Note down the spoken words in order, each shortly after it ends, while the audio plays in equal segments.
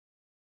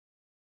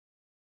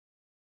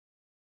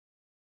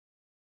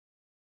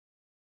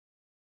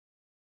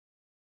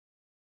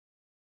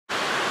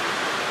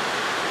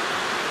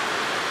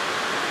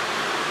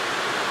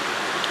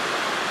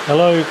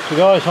Hello to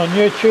guys on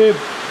YouTube,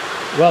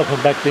 welcome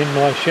back to In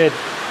My Shed.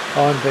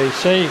 I'm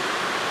BC.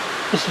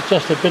 This is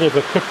just a bit of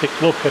a cryptic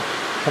look at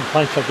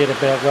complaints I get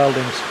about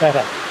welding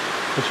spatter.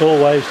 It's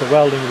always the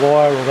welding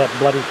wire or that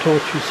bloody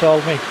torch you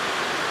sold me.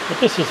 But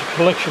this is a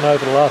collection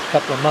over the last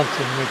couple of months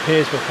in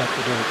repairs we've had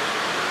to do.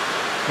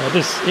 Now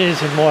this is,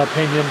 in my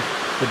opinion,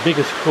 the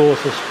biggest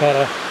cause of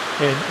spatter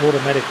in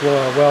automatic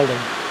wire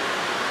welding.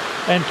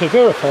 And to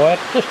verify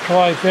it, just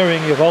try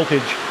varying your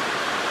voltage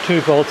 2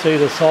 volts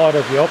either side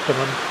of your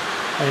optimum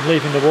and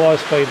leaving the wire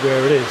speed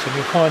where it is, and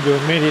you'll find you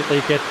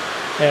immediately get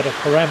out of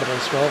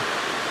parameters. Well,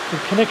 with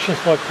connections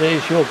like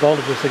these, your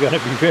voltages are going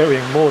to be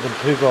varying more than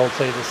 2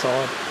 volts either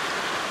side.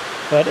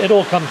 But it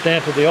all comes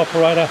down to the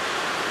operator,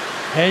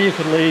 how you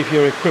can leave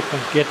your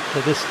equipment get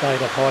to this state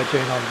of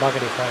hygiene. I'm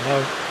buggered if I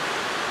know.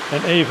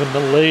 And even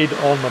the lead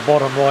on the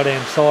bottom right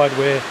hand side,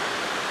 where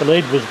the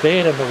lead was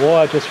bad and the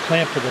wire just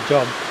clamped to the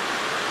job.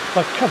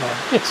 Like, come on,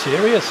 get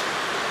serious.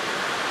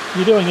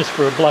 You're doing this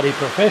for a bloody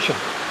profession,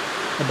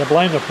 and to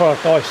blame the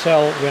product I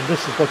sell when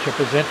this is what you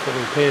present for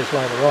repairs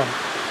later on,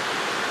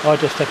 I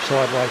just step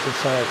sideways and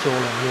say it's all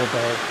in your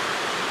bag.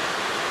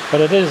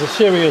 But it is a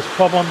serious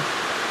problem,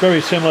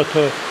 very similar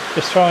to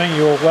just throwing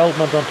your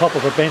weldment on top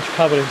of a bench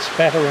covered in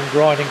spatter and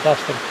grinding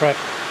dust and crap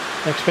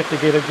and expect to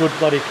get a good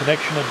bloody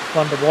connection and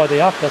wonder why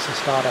the arc doesn't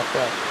start up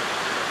well.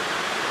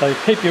 So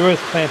keep your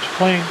earth clamps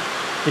clean.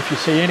 If you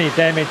see any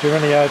damage or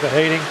any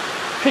overheating,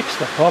 fix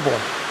the problem.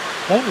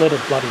 Don't let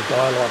it bloody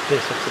die like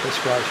this. It's a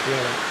disgrace,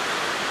 really.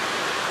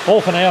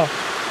 All for now.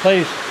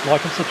 Please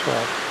like and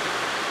subscribe.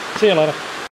 See you later.